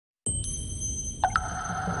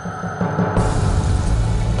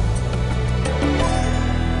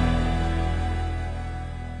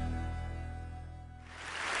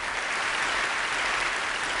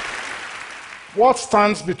What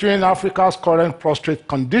stands between Africa's current prostrate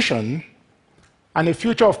condition and a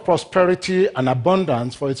future of prosperity and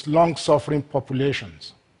abundance for its long-suffering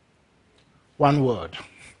populations? One word: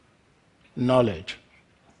 knowledge.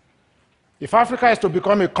 If Africa is to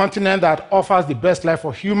become a continent that offers the best life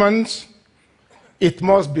for humans, it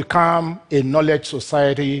must become a knowledge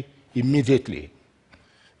society immediately.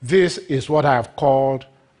 This is what I have called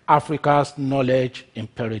Africa's knowledge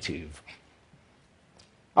imperative.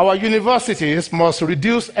 Our universities must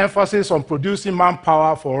reduce emphasis on producing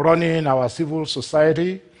manpower for running our civil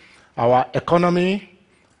society, our economy,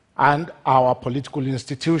 and our political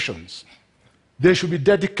institutions. They should be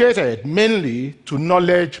dedicated mainly to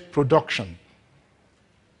knowledge production.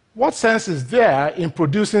 What sense is there in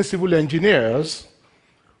producing civil engineers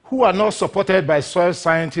who are not supported by soil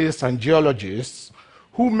scientists and geologists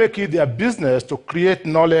who make it their business to create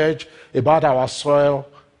knowledge about our soil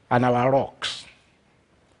and our rocks?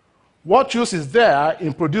 What use is there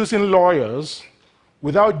in producing lawyers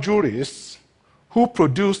without jurists who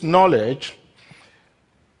produce knowledge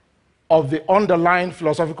of the underlying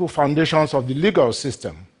philosophical foundations of the legal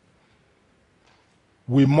system?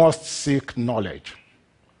 We must seek knowledge.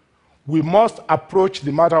 We must approach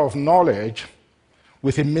the matter of knowledge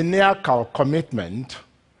with a maniacal commitment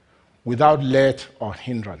without let or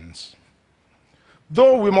hindrance.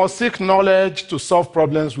 Though we must seek knowledge to solve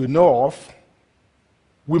problems we know of,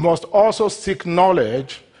 we must also seek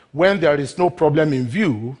knowledge when there is no problem in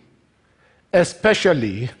view,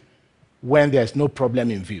 especially when there is no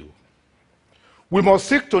problem in view. We must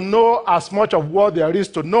seek to know as much of what there is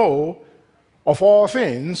to know of all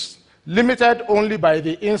things, limited only by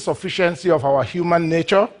the insufficiency of our human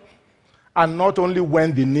nature, and not only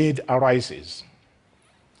when the need arises.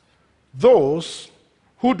 Those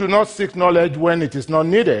who do not seek knowledge when it is not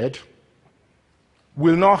needed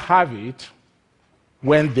will not have it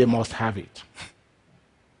when they must have it.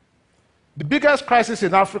 The biggest crisis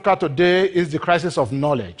in Africa today is the crisis of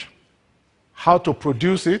knowledge: how to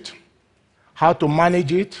produce it, how to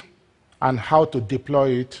manage it, and how to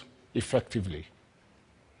deploy it effectively.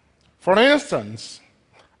 For instance,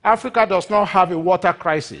 Africa does not have a water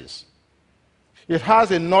crisis. It has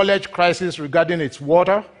a knowledge crisis regarding its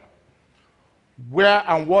water, where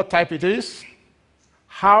and what type it is,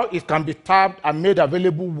 how it can be tapped and made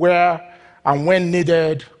available where and when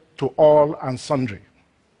needed to all and sundry.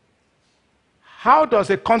 How does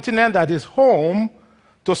a continent that is home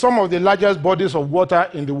to some of the largest bodies of water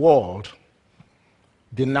in the world,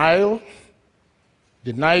 the Nile,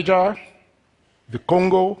 the Niger, the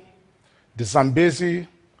Congo, the Zambezi,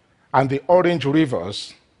 and the Orange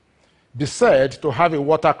rivers, be said to have a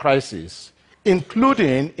water crisis,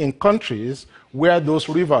 including in countries where those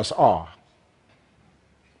rivers are?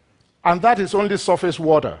 And that is only surface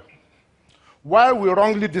water. While we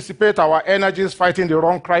wrongly dissipate our energies fighting the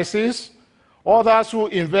wrong crisis, others who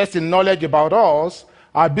invest in knowledge about us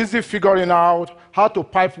are busy figuring out how to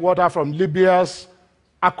pipe water from Libya's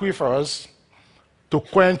aquifers to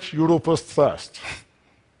quench Europe's thirst.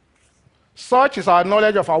 Such is our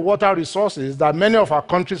knowledge of our water resources that many of our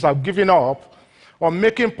countries have given up on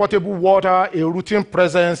making potable water a routine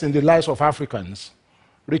presence in the lives of Africans,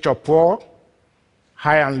 rich or poor,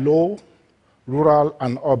 high and low, rural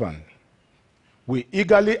and urban. We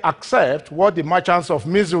eagerly accept what the merchants of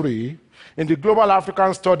misery in the Global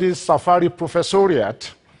African Studies Safari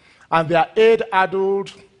Professoriate and their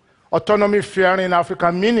aid-addled, autonomy-fearing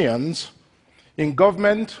African minions in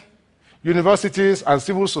government, universities, and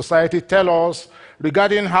civil society tell us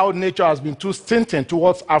regarding how nature has been too stinting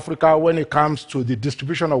towards Africa when it comes to the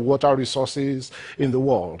distribution of water resources in the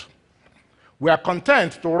world. We are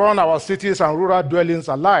content to run our cities and rural dwellings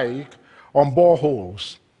alike on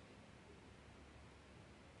boreholes.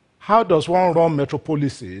 How does one run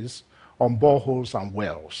metropolises on boreholes and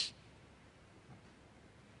wells?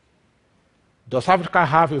 Does Africa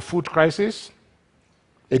have a food crisis?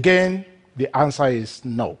 Again, the answer is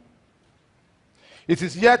no. It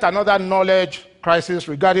is yet another knowledge crisis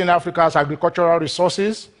regarding Africa's agricultural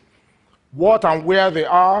resources, what and where they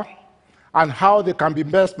are, and how they can be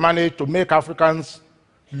best managed to make Africans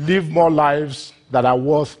live more lives that are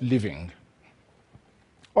worth living.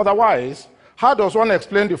 Otherwise, how does one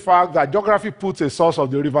explain the fact that geography puts a source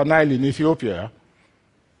of the River Nile in Ethiopia,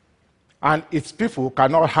 and its people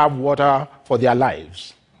cannot have water for their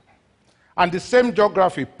lives? And the same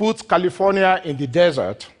geography puts California in the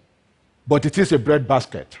desert, but it is a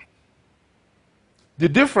breadbasket. The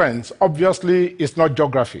difference, obviously, is not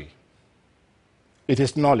geography. It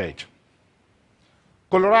is knowledge.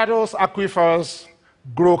 Colorado's aquifers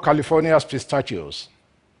grow California's pistachios.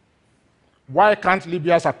 Why can't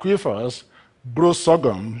Libya's aquifers grow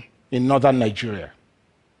sorghum in northern Nigeria?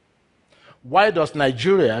 Why does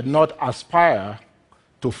Nigeria not aspire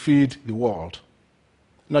to feed the world,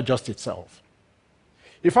 not just itself?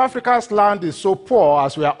 If Africa's land is so poor,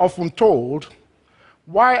 as we are often told,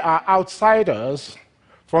 why are outsiders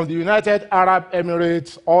from the United Arab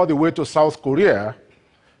Emirates all the way to South Korea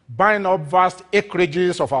buying up vast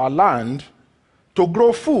acreages of our land to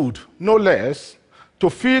grow food, no less, to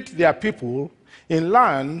feed their people in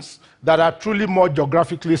lands that are truly more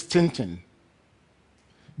geographically stinting?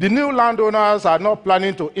 The new landowners are not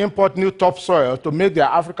planning to import new topsoil to make their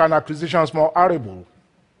African acquisitions more arable.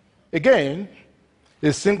 Again,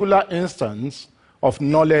 a singular instance of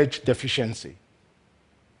knowledge deficiency.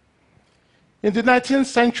 In the 19th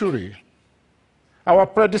century, our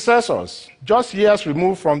predecessors, just years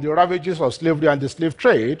removed from the ravages of slavery and the slave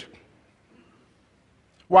trade,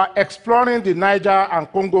 were exploring the Niger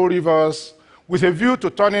and Congo rivers with a view to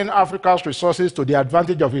turning Africa's resources to the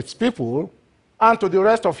advantage of its people and to the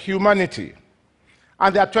rest of humanity.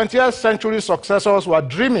 And their 20th century successors were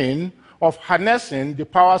dreaming of harnessing the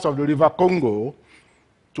powers of the River Congo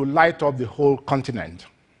to light up the whole continent.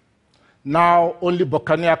 Now, only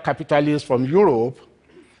buccaneer capitalists from Europe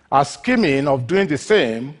are scheming of doing the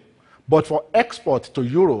same, but for export to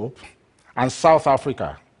Europe and South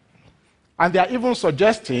Africa. And they are even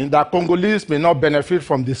suggesting that Congolese may not benefit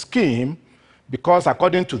from the scheme because,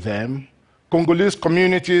 according to them, Congolese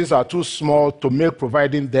communities are too small to make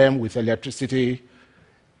providing them with electricity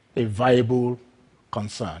a viable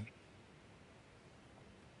concern.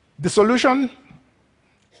 The solution?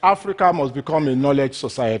 Africa must become a knowledge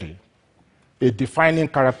society, a defining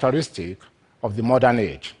characteristic of the modern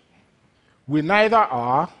age. We neither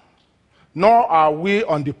are, nor are we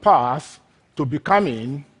on the path to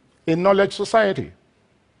becoming a knowledge society.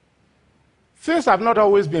 Things have not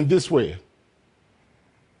always been this way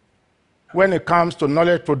when it comes to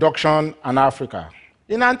knowledge production and Africa.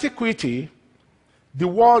 In antiquity, the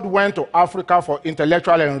world went to Africa for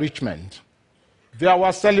intellectual enrichment. There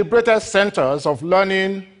were celebrated centers of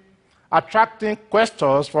learning, attracting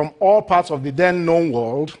questors from all parts of the then known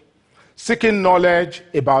world, seeking knowledge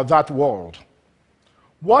about that world.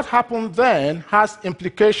 What happened then has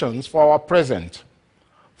implications for our present.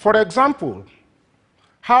 For example,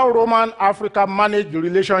 how Roman Africa managed the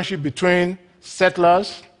relationship between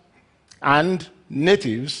settlers and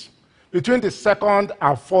natives between the 2nd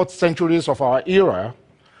and 4th centuries of our era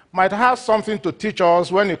might have something to teach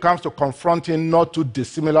us when it comes to confronting not too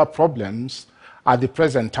dissimilar problems at the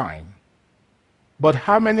present time. But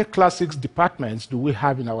how many classics departments do we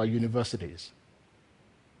have in our universities?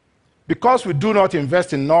 Because we do not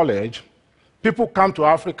invest in knowledge, people come to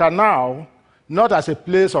Africa now not as a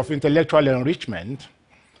place of intellectual enrichment,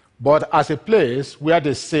 but as a place where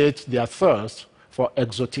they sate their thirst for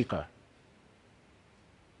exotica.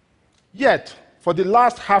 Yet, for the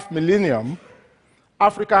last half-millennium,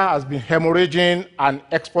 Africa has been hemorrhaging and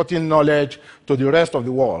exporting knowledge to the rest of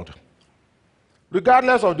the world.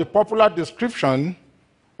 Regardless of the popular description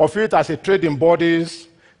of it as a trade in bodies,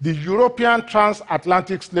 the European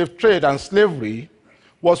transatlantic slave trade and slavery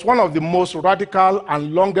was one of the most radical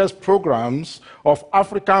and longest programs of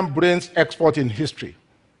African brains export in history.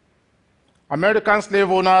 American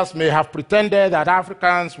slave owners may have pretended that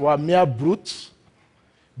Africans were mere brutes,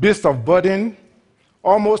 beasts of burden,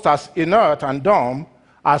 almost as inert and dumb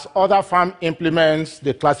as other farm implements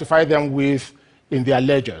they classify them with in their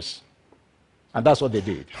ledgers. And that's what they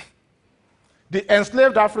did. The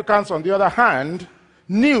enslaved Africans, on the other hand,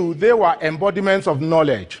 knew they were embodiments of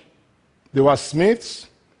knowledge. They were smiths,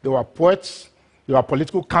 they were poets, they were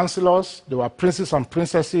political counselors, they were princes and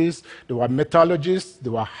princesses, they were metallurgists, they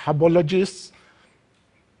were herbologists,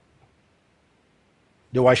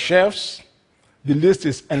 they were chefs. The list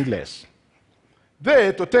is endless.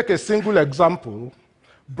 They, to take a single example,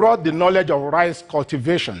 brought the knowledge of rice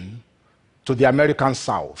cultivation to the American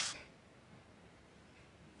South.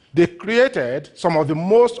 They created some of the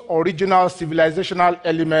most original civilizational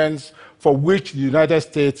elements for which the United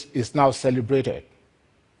States is now celebrated.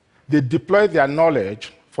 They deployed their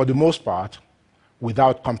knowledge, for the most part,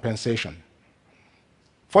 without compensation.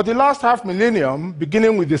 For the last half-millennium,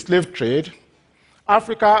 beginning with the slave trade,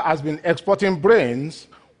 Africa has been exporting brains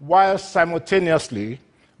while simultaneously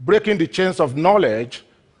breaking the chains of knowledge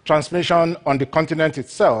transmission on the continent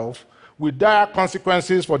itself, with dire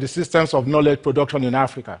consequences for the systems of knowledge production in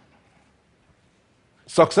Africa.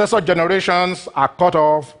 Successor generations are cut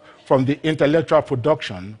off from the intellectual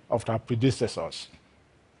production of our predecessors.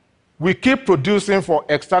 We keep producing for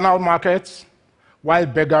external markets while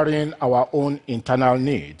beggaring our own internal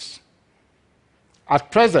needs.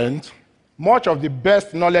 At present, much of the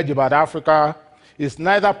best knowledge about Africa is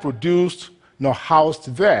neither produced nor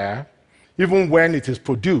housed there, even when it is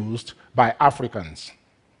produced by Africans.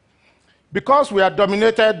 Because we are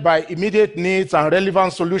dominated by immediate needs and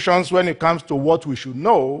relevant solutions when it comes to what we should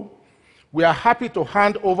know, we are happy to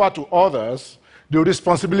hand over to others the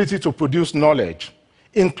responsibility to produce knowledge,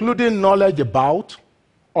 including knowledge about,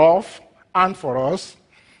 of, and for us,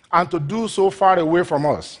 and to do so far away from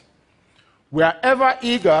us. We are ever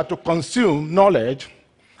eager to consume knowledge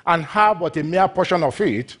and have but a mere portion of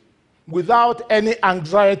it without any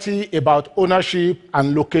anxiety about ownership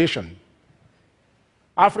and location.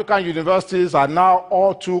 African universities are now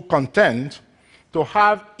all too content to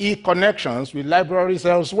have e-connections with libraries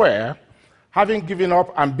elsewhere, having given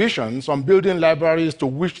up ambitions on building libraries to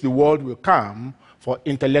which the world will come for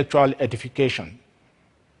intellectual edification.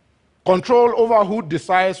 Control over who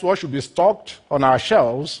decides what should be stocked on our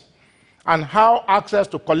shelves and how access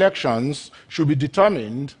to collections should be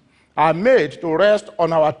determined are made to rest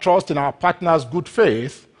on our trust in our partners' good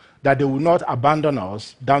faith that they will not abandon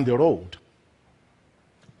us down the road.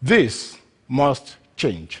 This must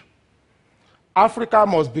change. Africa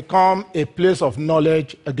must become a place of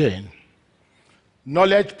knowledge again.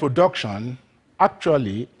 Knowledge production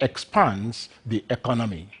actually expands the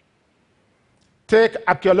economy. Take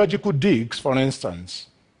archaeological digs, for instance,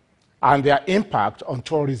 and their impact on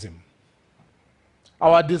tourism.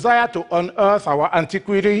 Our desire to unearth our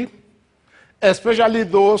antiquity, especially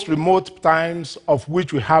those remote times of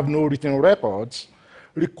which we have no written records,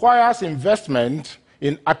 requires investment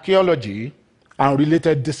in archaeology and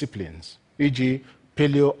related disciplines, e.g.,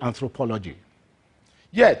 paleoanthropology.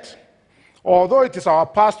 Yet, although it is our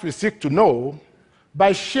past we seek to know,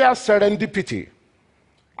 by sheer serendipity,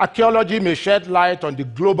 archaeology may shed light on the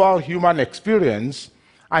global human experience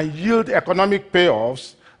and yield economic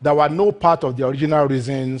payoffs that were no part of the original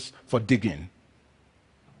reasons for digging.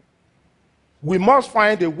 We must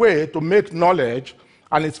find a way to make knowledge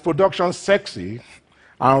and its production sexy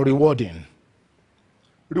and rewarding.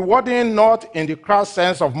 Rewarding not in the crass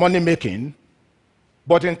sense of money-making,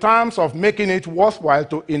 but in terms of making it worthwhile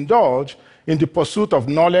to indulge in the pursuit of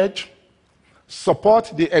knowledge,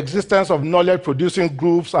 support the existence of knowledge-producing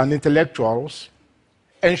groups and intellectuals,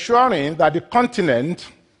 ensuring that the continent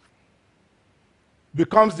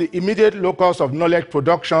becomes the immediate locus of knowledge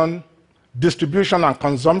production, distribution, and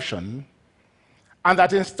consumption, and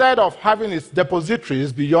that instead of having its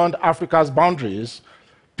depositories beyond Africa's boundaries,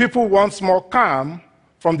 people once more come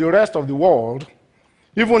from the rest of the world,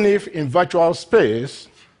 even if in virtual space,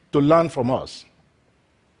 to learn from us.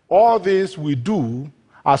 All this we do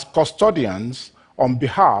as custodians on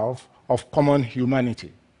behalf of common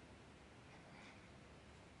humanity.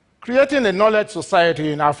 Creating a knowledge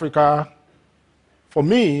society in Africa, for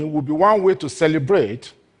me, would be one way to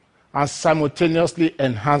celebrate and simultaneously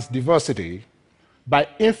enhance diversity by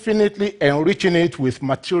infinitely enriching it with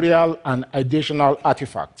material and ideational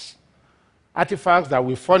artifacts, artifacts that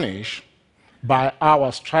we furnish by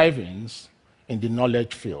our strivings in the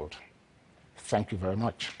knowledge field. Thank you very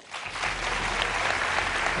much.